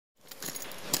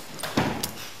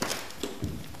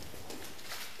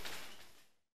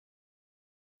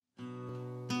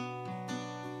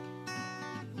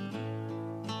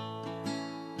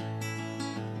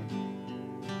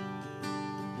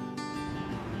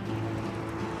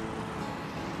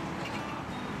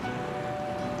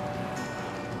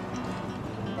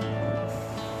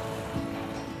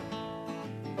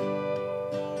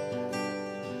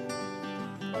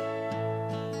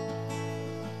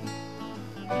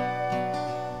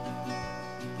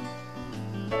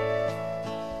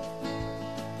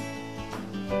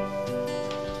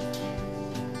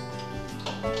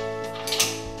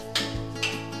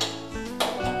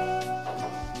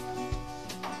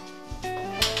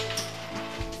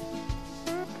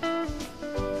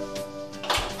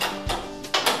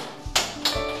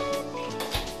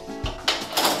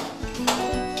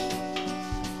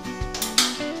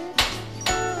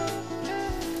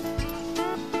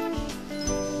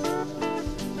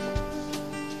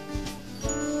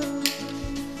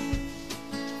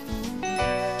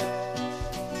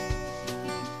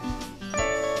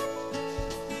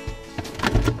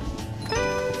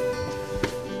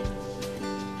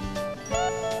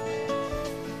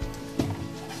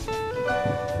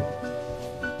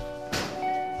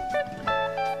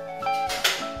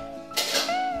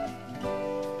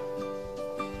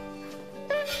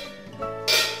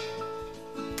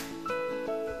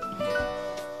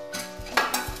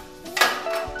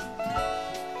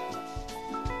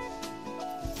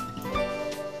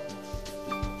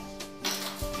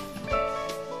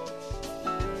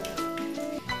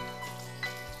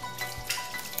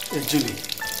Julie,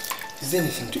 is there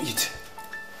anything to eat?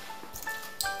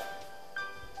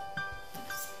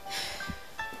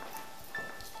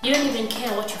 You don't even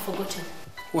care what you've forgotten.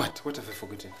 What? What have I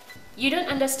forgotten? You don't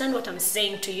understand what I'm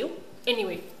saying to you.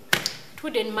 Anyway, it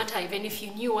wouldn't matter even if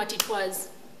you knew what it was.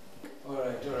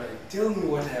 Alright. Tell me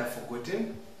what I have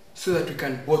forgotten so that we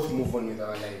can both move on with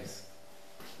our lives.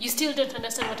 You still don't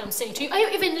understand what I'm saying to you. Are you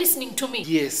even listening to me?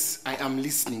 Yes, I am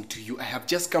listening to you. I have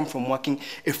just come from working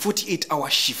a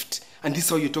 48-hour shift. And this is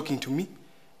how you're talking to me?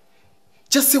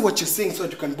 Just say what you're saying so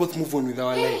that we can both move on with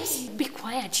our lives. Be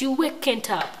quiet. You wake Kent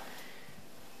up.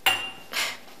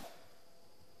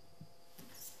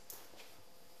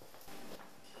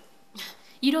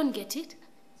 You don't get it?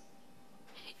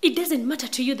 It doesn't matter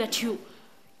to you that you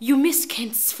missed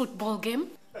Kent's football game.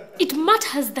 It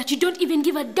matters that you don't even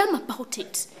give a damn about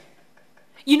it.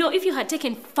 You know, if you had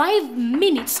taken 5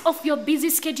 minutes off your busy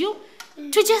schedule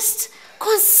to just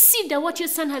consider what your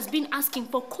son has been asking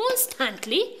for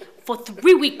constantly for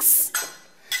 3 weeks.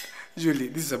 Julie,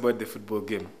 this is about the football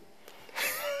game.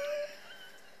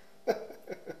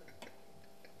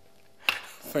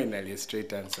 Finally, a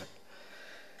straight answer.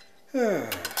 Well,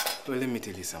 let me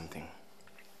tell you something.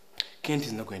 Kent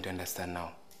is not going to understand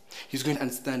now. He's going to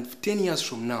understand 10 years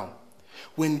from now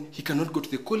when he cannot go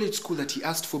to the college school that he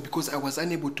asked for because I was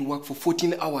unable to work for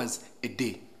 14 hours a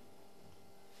day.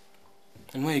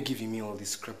 And why are you giving me all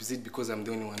this crap? Is it because I'm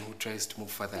the only one who tries to move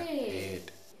further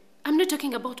ahead? I'm not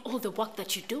talking about all the work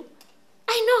that you do.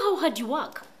 I know how hard you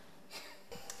work.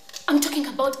 I'm talking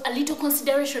about a little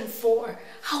consideration for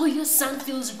how your son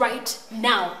feels right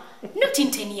now. Not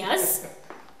in 10 years.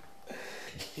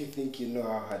 You think you know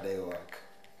how hard I work?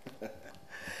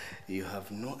 You have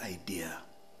no idea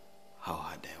how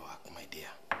hard I work, my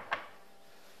dear.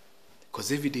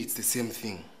 Because every day it's the same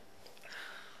thing.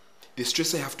 The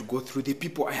stress I have to go through, the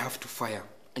people I have to fire,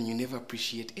 and you never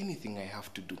appreciate anything I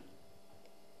have to do.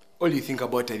 All you think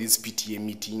about are these PTA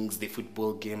meetings, the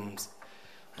football games,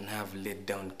 and I have let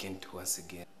down Kent once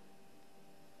again.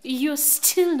 You're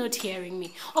still not hearing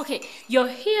me. Okay, you're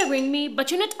hearing me,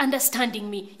 but you're not understanding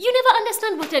me. You never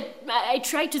understand what I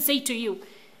try to say to you.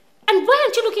 And why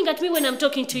aren't you looking at me when I'm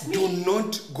talking to you? Do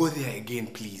not go there again,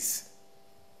 please.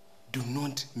 Do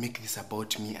not make this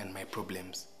about me and my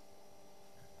problems.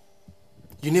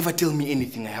 You never tell me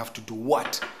anything I have to do.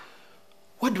 What?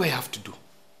 What do I have to do?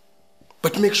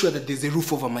 But make sure that there's a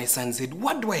roof over my son's head.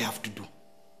 What do I have to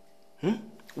do?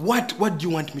 What do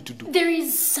you want me to do? There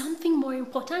is something more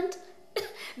important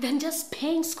than just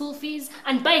paying school fees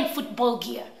and buying football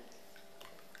gear.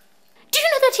 Do you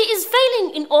know that he is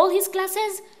failing in all his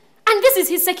classes? And this is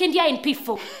his second year in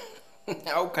P4.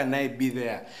 How can I be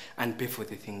there and pay for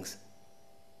the things?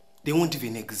 They won't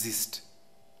even exist.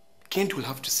 Kent will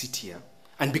have to sit here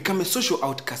and become a social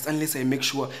outcast unless I make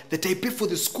sure that I pay for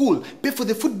the school, pay for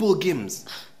the football games.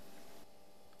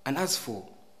 And as for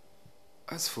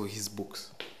his books,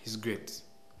 his grades,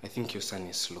 I think your son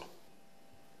is slow.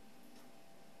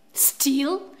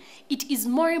 Still, it is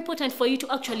more important for you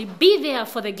to actually be there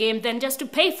for the game than just to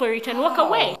pay for it and walk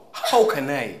away. How can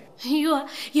I? You're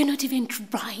not even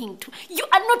trying to. You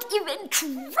are not even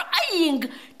trying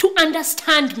to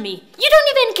understand me. You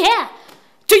don't even care.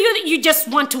 To you, you just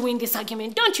want to win this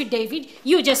argument, don't you, David?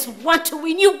 You just want to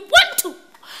win. You want to.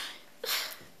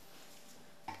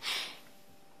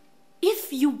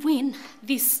 If you win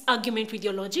this argument with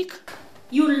your logic,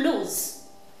 you lose.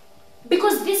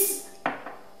 Because this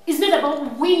is not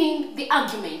about winning the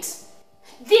argument.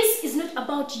 This is not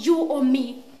about you or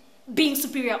me being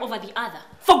superior over the other.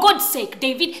 For God's sake,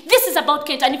 David, this is about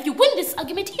Kent, and if you win this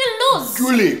argument, he'll lose.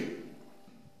 Julie!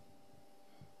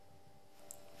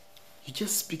 You're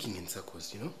just speaking in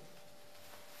circles, you know?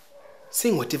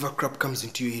 Saying whatever crap comes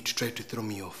into your head to try to throw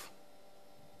me off.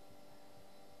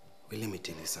 Well, let me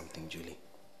tell you something, Julie.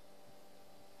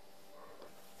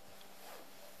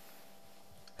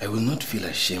 I will not feel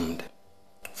ashamed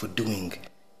for doing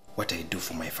what I do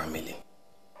for my family.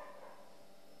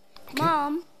 Okay?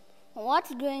 Mom,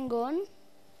 what's going on?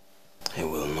 I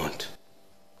will not.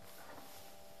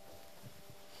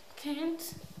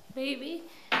 Kent, baby,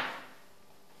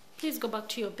 please go back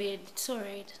to your bed. It's all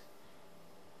right.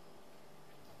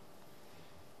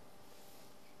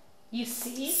 You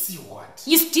see it? See what?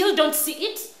 You still don't see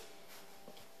it?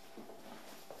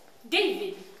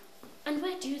 David, and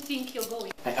where do you think you're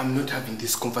going? I am not having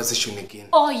this conversation again.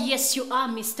 Oh, yes, you are,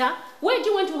 mister. Where do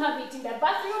you want to have it? In the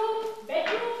bathroom?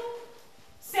 Bedroom?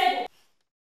 Settle.